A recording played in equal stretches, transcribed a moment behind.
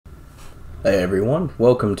Hey everyone,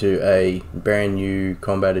 welcome to a brand new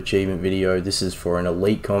combat achievement video. This is for an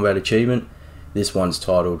elite combat achievement. This one's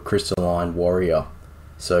titled Crystalline Warrior.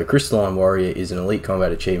 So Crystalline Warrior is an elite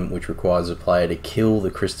combat achievement which requires a player to kill the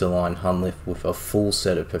Crystalline Hunllef with a full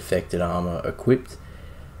set of perfected armour equipped.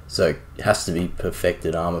 So it has to be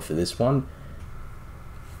perfected armour for this one.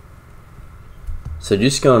 So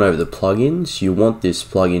just going over the plugins, you want this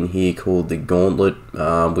plugin here called the Gauntlet,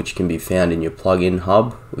 which can be found in your plugin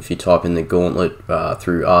hub. If you type in the Gauntlet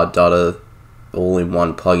through RData,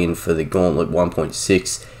 all-in-one plugin for the Gauntlet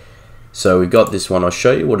 1.6. So we've got this one. I'll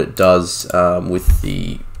show you what it does with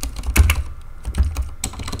the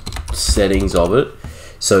settings of it.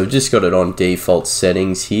 So we've just got it on default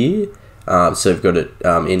settings here. So we've got it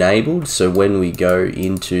enabled. So when we go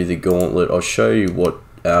into the Gauntlet, I'll show you what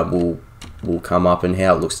will come up and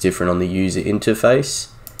how it looks different on the user interface.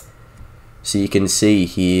 So you can see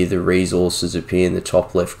here the resources appear in the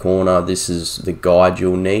top left corner. This is the guide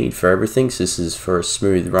you'll need for everything. So this is for a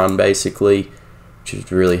smooth run basically, which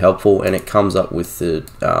is really helpful, and it comes up with the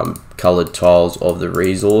colored tiles of the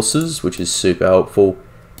resources, which is super helpful,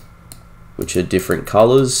 which are different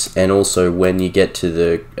colors. And also when you get to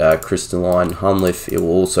the Crystalline Hunllef, it will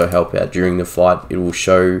also help out during the fight. It will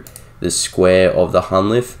show the square of the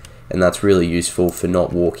Hunllef, and that's really useful for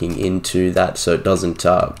not walking into that, so it doesn't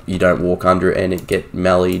you don't walk under it and it get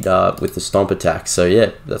meleeed with the stomp attack. So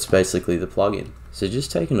yeah, that's basically the plugin. So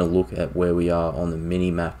just taking a look at where we are on the mini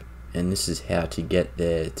map, and this is how to get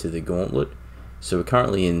there to the Gauntlet. So we're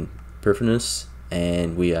currently in Prifddinas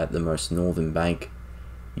and we are at the most northern bank.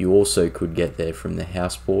 You also could get there from the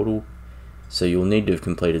house portal. So you'll need to have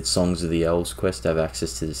completed Songs of the Elves quest to have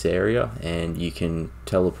access to this area, and you can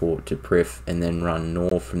teleport to Prif and then run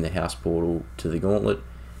north from the house portal to the Gauntlet.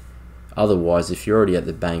 Otherwise, if you're already at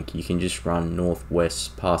the bank, you can just run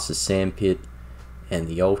northwest past the sandpit and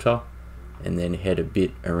the altar, and then head a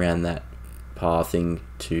bit around that pathing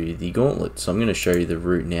to the Gauntlet. So I'm going to show you the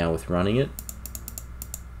route now with running it.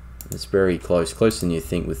 It's very close, closer than you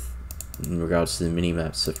think in regards to the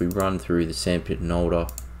mini-map. So if we run through the sandpit and altar,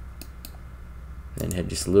 then head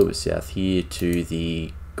just a little bit south here to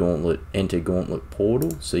the Gauntlet, enter Gauntlet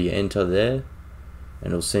portal. So you enter there and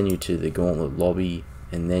it'll send you to the Gauntlet lobby,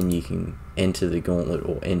 and then you can enter the Gauntlet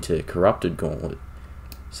or enter Corrupted Gauntlet.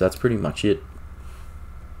 So that's pretty much it.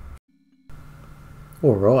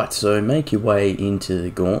 Alright, so make your way into the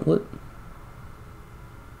Gauntlet.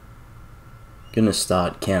 Gonna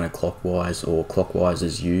start counterclockwise or clockwise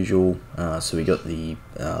as usual. So we got the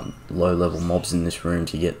low level mobs in this room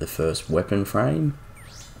to get the first weapon frame.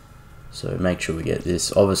 So make sure we get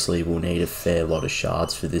this. Obviously we'll need a fair lot of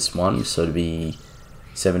shards for this one, so to be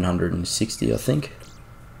 760 I think,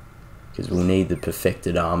 because we'll need the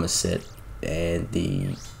perfected armor set and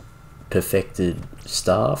the perfected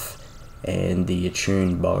staff and the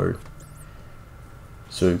attuned bow.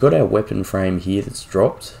 So we've got our weapon frame here that's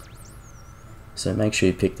dropped. So make sure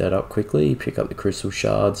you pick that up quickly, pick up the crystal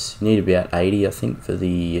shards. You need about 80 I think for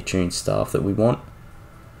the attuned staff that we want.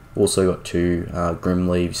 Also got two grim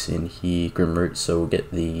leaves in here, grim roots, so we'll get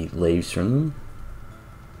the leaves from them.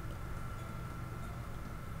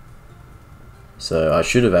 So I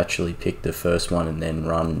should have actually picked the first one and then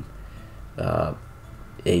run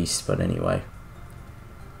east, but anyway.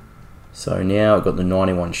 So now I've got the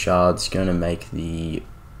 91 shards, going to make the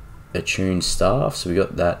attuned staff, so we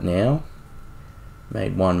got that now.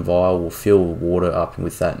 Made one vial, we'll fill water up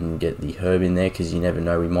with that and get the herb in there, because you never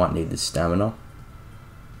know, we might need the stamina.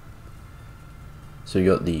 So we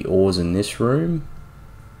got the ores in this room,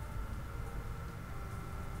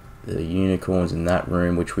 the unicorns in that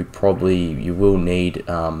room, which you will need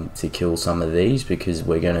to kill some of these, because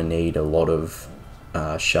we're going to need a lot of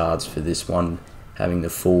shards for this one, having the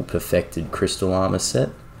full perfected crystal armor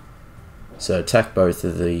set. So attack both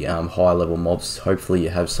of the high level mobs. Hopefully you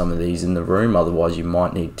have some of these in the room, otherwise you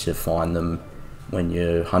might need to find them when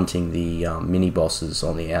you're hunting the mini bosses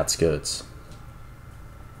on the outskirts.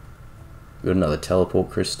 We've got another teleport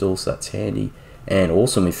crystal, so that's handy. And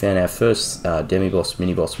awesome, we found our first demi-boss,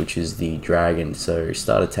 mini-boss, which is the dragon. So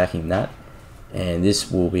start attacking that, and this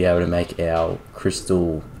will be able to make our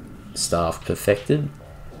crystal staff perfected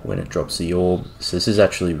when it drops the orb. So this is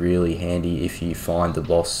actually really handy if you find the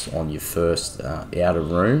boss on your first outer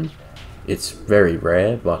room. It's very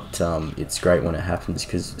rare, but it's great when it happens,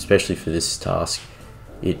 because especially for this task,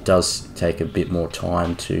 it does take a bit more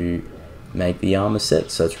time to make the armor set,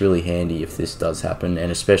 so it's really handy if this does happen,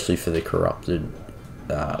 and especially for the corrupted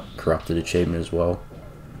achievement as well.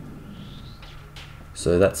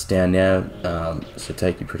 So that's down now. So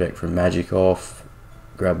take your protect from magic off,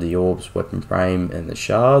 grab the orbs, weapon frame and the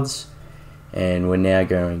shards, and we're now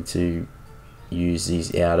going to use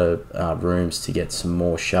these outer rooms to get some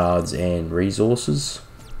more shards and resources.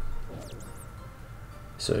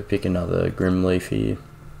 So pick another grim leaf here.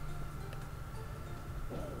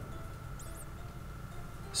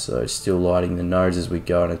 So still lighting the nodes as we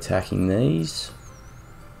go and attacking these.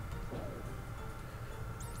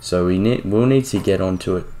 So we'll need to get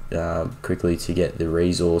onto it quickly to get the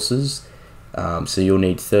resources. So you'll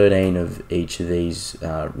need 13 of each of these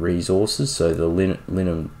resources. So the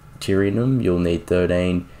linum you'll need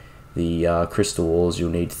 13, the crystal ores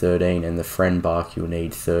you'll need 13, and the friend bark you'll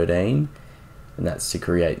need 13. And that's to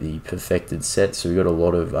create the perfected set. So we've got a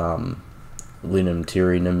lot of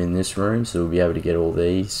linum in this room, so we'll be able to get all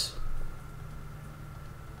these.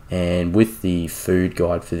 And with the food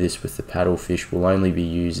guide for this, with the paddlefish, we'll only be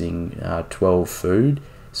using 12 food.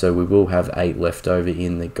 So we will have 8 left over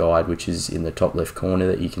in the guide, which is in the top left corner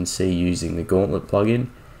that you can see using the Gauntlet plugin.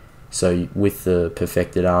 So with the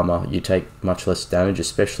perfected armor, you take much less damage,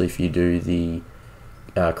 especially if you do the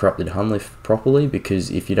corrupted Hunllef properly, because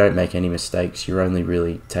if you don't make any mistakes, you're only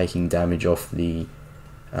really taking damage off the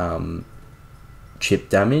chip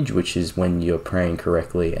damage, which is when you're praying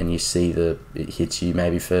correctly and you see it hits you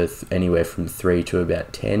maybe for anywhere from 3 to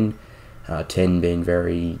about 10, 10 being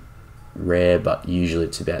very rare, but usually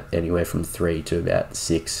it's about anywhere from 3 to about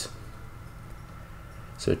 6.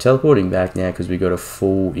 So teleporting back now because we got a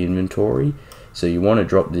full inventory. So you want to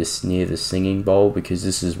drop this near the singing bowl, because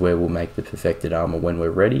this is where we'll make the perfected armor when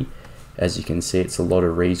we're ready. As you can see, it's a lot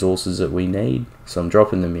of resources that we need, so I'm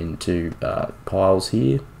dropping them into piles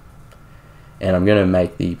here. And I'm going to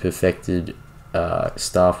make the perfected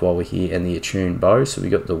staff while we're here, and the attuned bow. So we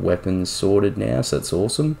got the weapons sorted now, so that's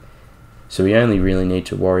awesome. So we only really need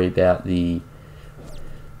to worry about the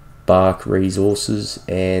bark resources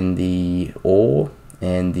and the ore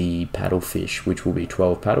and the paddlefish, which will be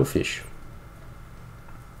 12 paddlefish.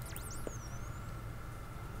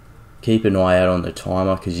 Keep an eye out on the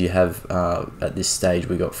timer, because you have at this stage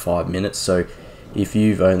we got 5 minutes. So if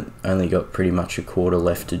you've only got pretty much a quarter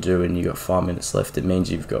left to do and you've got 5 minutes left, it means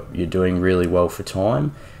you're doing really well for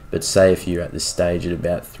time. But say if you're at this stage at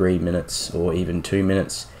about 3 minutes or even 2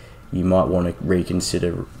 minutes, you might want to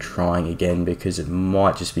reconsider trying again, because it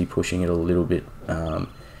might just be pushing it a little bit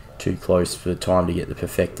too close for time to get the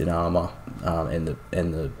perfected armor and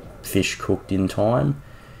the fish cooked in time,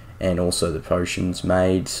 and also the potions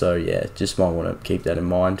made. So yeah, just might want to keep that in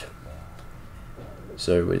mind.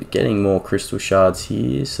 So we're getting more crystal shards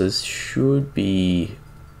here, so this should be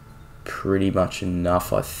pretty much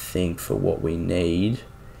enough, I think, for what we need.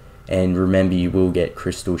 And remember, you will get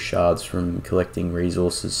crystal shards from collecting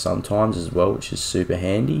resources sometimes as well, which is super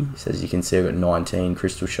handy. So as you can see, I've got 19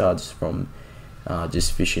 crystal shards from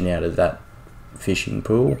just fishing out of that fishing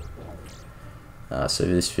pool. So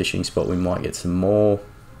this fishing spot we might get some more.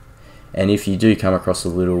 And if you do come across a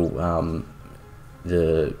little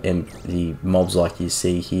the mobs like you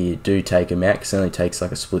see here, do take them out, because it only takes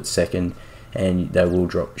like a split second and they will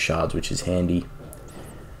drop shards, which is handy.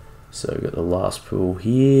 So we've got the last pool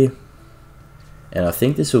here, and I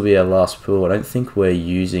think this will be our last pool. I don't think we're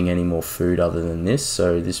using any more food other than this,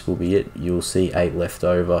 so this will be it. You'll see 8 left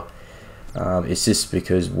over. It's just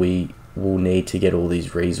because we will need to get all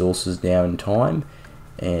these resources now in time,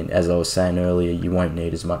 and as I was saying earlier, you won't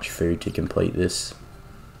need as much food to complete this.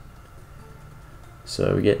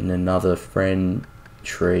 So we're getting another friend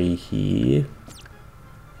tree here.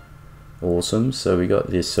 Awesome. So we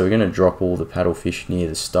got this. So we're going to drop all the paddlefish near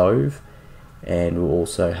the stove, and we'll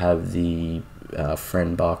also have the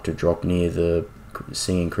friend bark to drop near the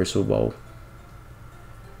singing crystal bowl.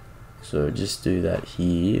 So just do that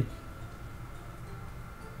here.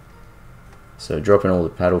 So dropping all the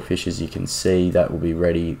paddlefish, as you can see, that will be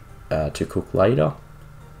ready to cook later.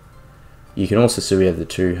 You can also see we have the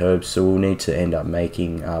 2 herbs, so we'll need to end up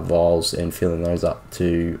making vials and filling those up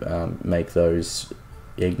to make those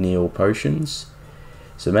Egneal potions.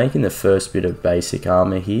 So making the first bit of basic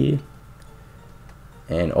armor here,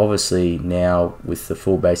 and obviously now with the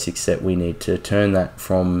full basic set we need to turn that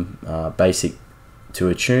from basic to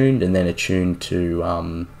attuned, and then attuned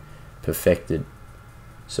to perfected.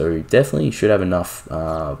 So we definitely should have enough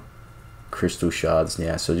crystal shards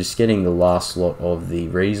now. So just getting the last lot of the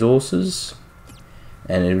resources,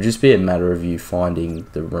 and it'll just be a matter of you finding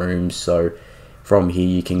the rooms. So from here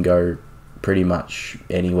you can go pretty much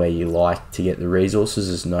anywhere you like to get the resources.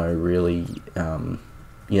 There's no really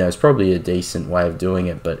you know, it's probably a decent way of doing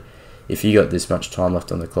it, but if you got this much time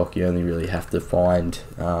left on the clock, you only really have to find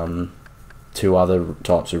 2 other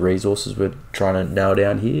types of resources we're trying to nail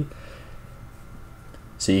down here.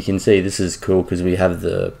 So you can see this is cool because we have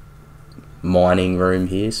the mining room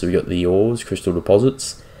here. So we got the ores, crystal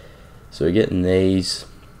deposits. So we're getting these,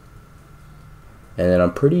 and then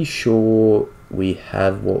I'm pretty sure we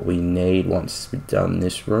have what we need once we've done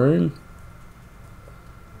this room.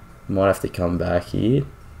 Might have to come back here.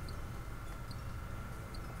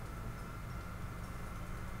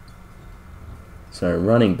 So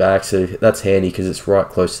running back, so that's handy because it's right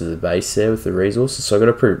close to the base there with the resources. So I got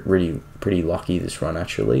a pretty lucky this run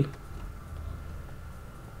actually.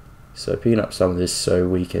 So picking up some of this so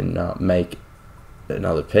we can make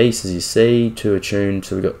another piece, as you see, to attune.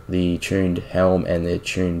 So we've got the attuned helm and the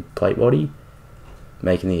attuned plate body,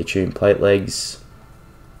 making the attuned plate legs,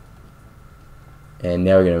 and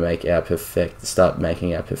now we're going to make our start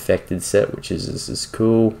making our perfected set, which is this is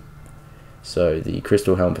cool. So the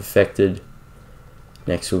crystal helm perfected.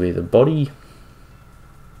 Next will be the body.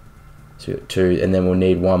 So we've got 2, and then we'll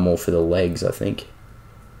need 1 more for the legs, I think.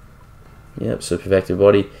 Yep, so perfected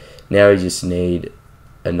body. Now we just need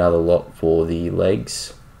another lot for the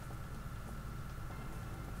legs.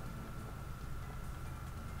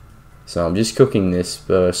 So I'm just cooking this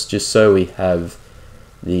first, just so we have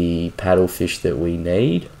the paddlefish that we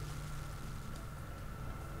need.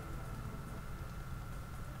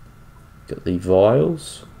 Got the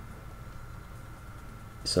vials.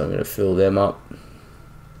 So I'm going to fill them up.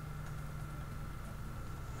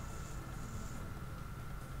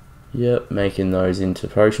 Yep, making those into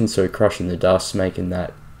potions, so crushing the dust, making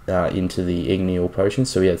that into the igneal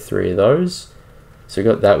potions. So we have 3 of those. So we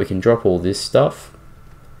got that, we can drop all this stuff.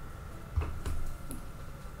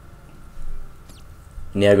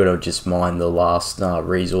 Now got to just mine the last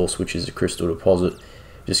resource, which is a crystal deposit.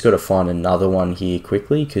 Just got to find another one here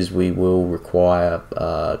quickly, because we will require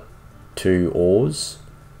 2 ores.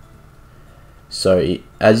 So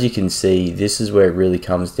as you can see, this is where it really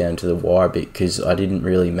comes down to the wire bit, because I didn't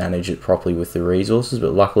really manage it properly with the resources,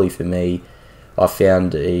 but luckily for me, I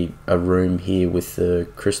found a room here with the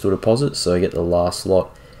crystal deposit, so I get the last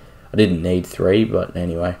lot. I didn't need 3, but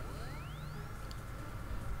anyway.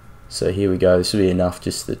 So here we go, this will be enough,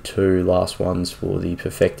 just the 2 last ones for the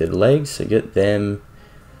perfected legs, so get them.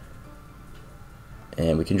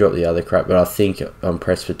 And we can drop the other crap, but I think I'm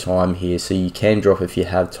pressed for time here, so you can drop if you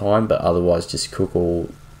have time, but otherwise just cook all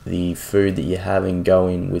the food that you have and go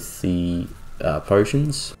in with the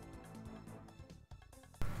potions.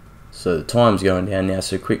 So the time's going down now,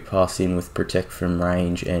 so quick pass in with protect from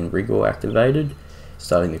range and rigor activated,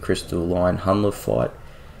 starting the Crystalline Hunllef fight.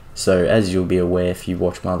 So as you'll be aware if you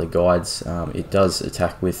watch my other guides, it does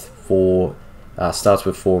attack with 4 starts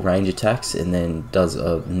with 4 range attacks, and then does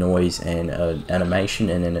a noise and an animation,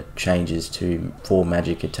 and then it changes to 4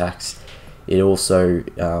 magic attacks. It also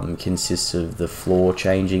consists of the floor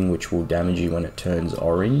changing, which will damage you when it turns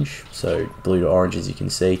orange, so blue to orange as you can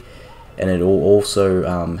see. And it will also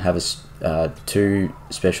have 2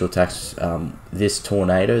 special attacks, this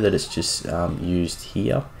tornado that it's just used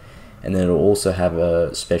here, and then it'll also have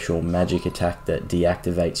a special magic attack that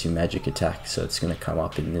deactivates your magic attack, so it's going to come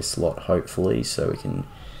up in this lot hopefully, so we can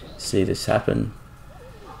see this happen.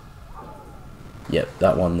 Yep,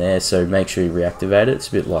 that one there, so make sure you reactivate it. It's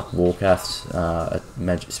a bit like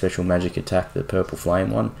Warcath's special magic attack, the purple flame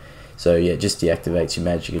one. So yeah, it just deactivates your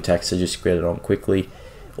magic attack, so just get it on quickly.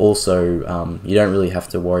 Also, you don't really have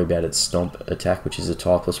to worry about its stomp attack, which is a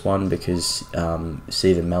typeless one, because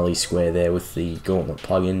see the melee square there with the Gauntlet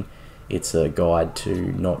Plugin? It's a guide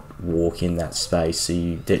to not walk in that space, so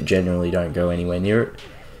you generally don't go anywhere near it.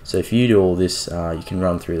 So if you do all this, you can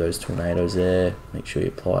run through those tornadoes there. Make sure you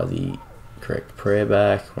apply the correct prayer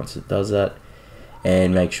back once it does that,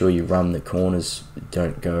 and make sure you run the corners,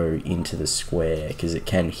 don't go into the square, because it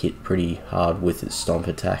can hit pretty hard with its stomp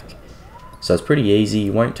attack. So it's pretty easy,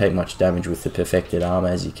 you won't take much damage with the perfected armor,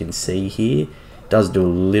 as you can see here. It does do a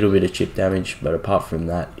little bit of chip damage, but apart from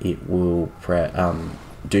that, it will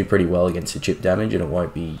do pretty well against the chip damage, and it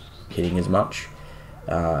won't be hitting as much.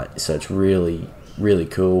 So it's really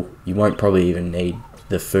cool. You won't probably even need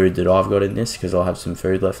the food that I've got in this, because I'll have some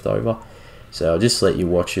food left over. So I'll just let you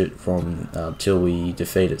watch it from till we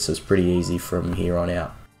defeat it, so it's pretty easy from here on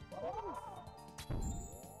out.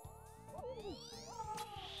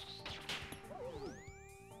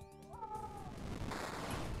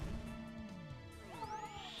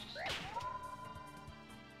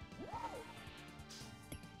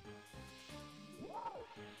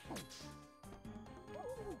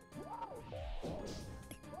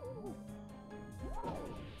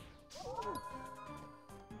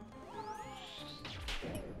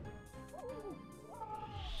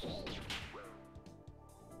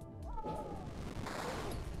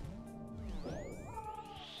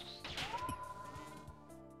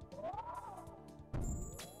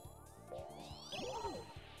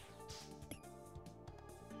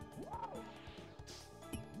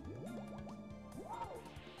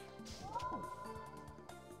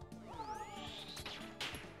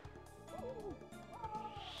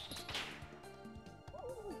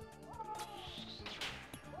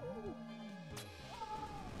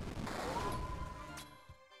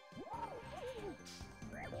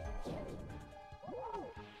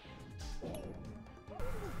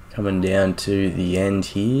 Coming down to the end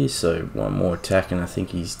here, so one more attack and I think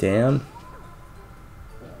he's down.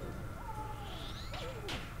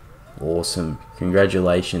 Awesome,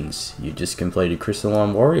 congratulations, you just completed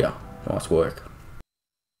Crystalline Warrior. Nice work.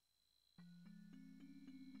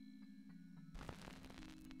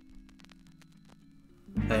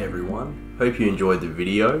 Hey everyone, hope you enjoyed the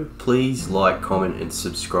video. Please like, comment and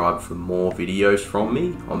subscribe for more videos from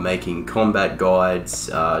me. I'm making combat guides,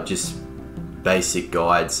 just basic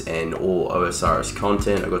guides and all OSRS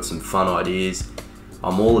content. I've got some fun ideas.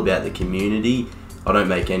 I'm all about the community. I don't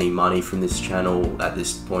make any money from this channel at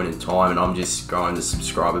this point in time, and I'm just growing the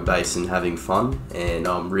subscriber base and having fun, and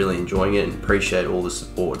I'm really enjoying it and appreciate all the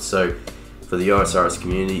support. So for the OSRS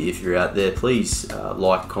community, if you're out there, please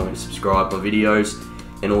like, comment, subscribe my videos,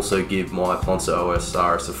 and also give my sponsor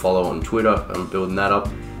OSRS a follow on Twitter. I'm building that up,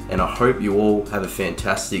 and I hope you all have a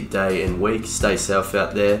fantastic day and week. Stay safe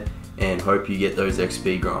out there, and hope you get those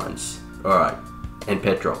XP grinds. Alright, and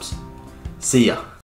pet drops. See ya.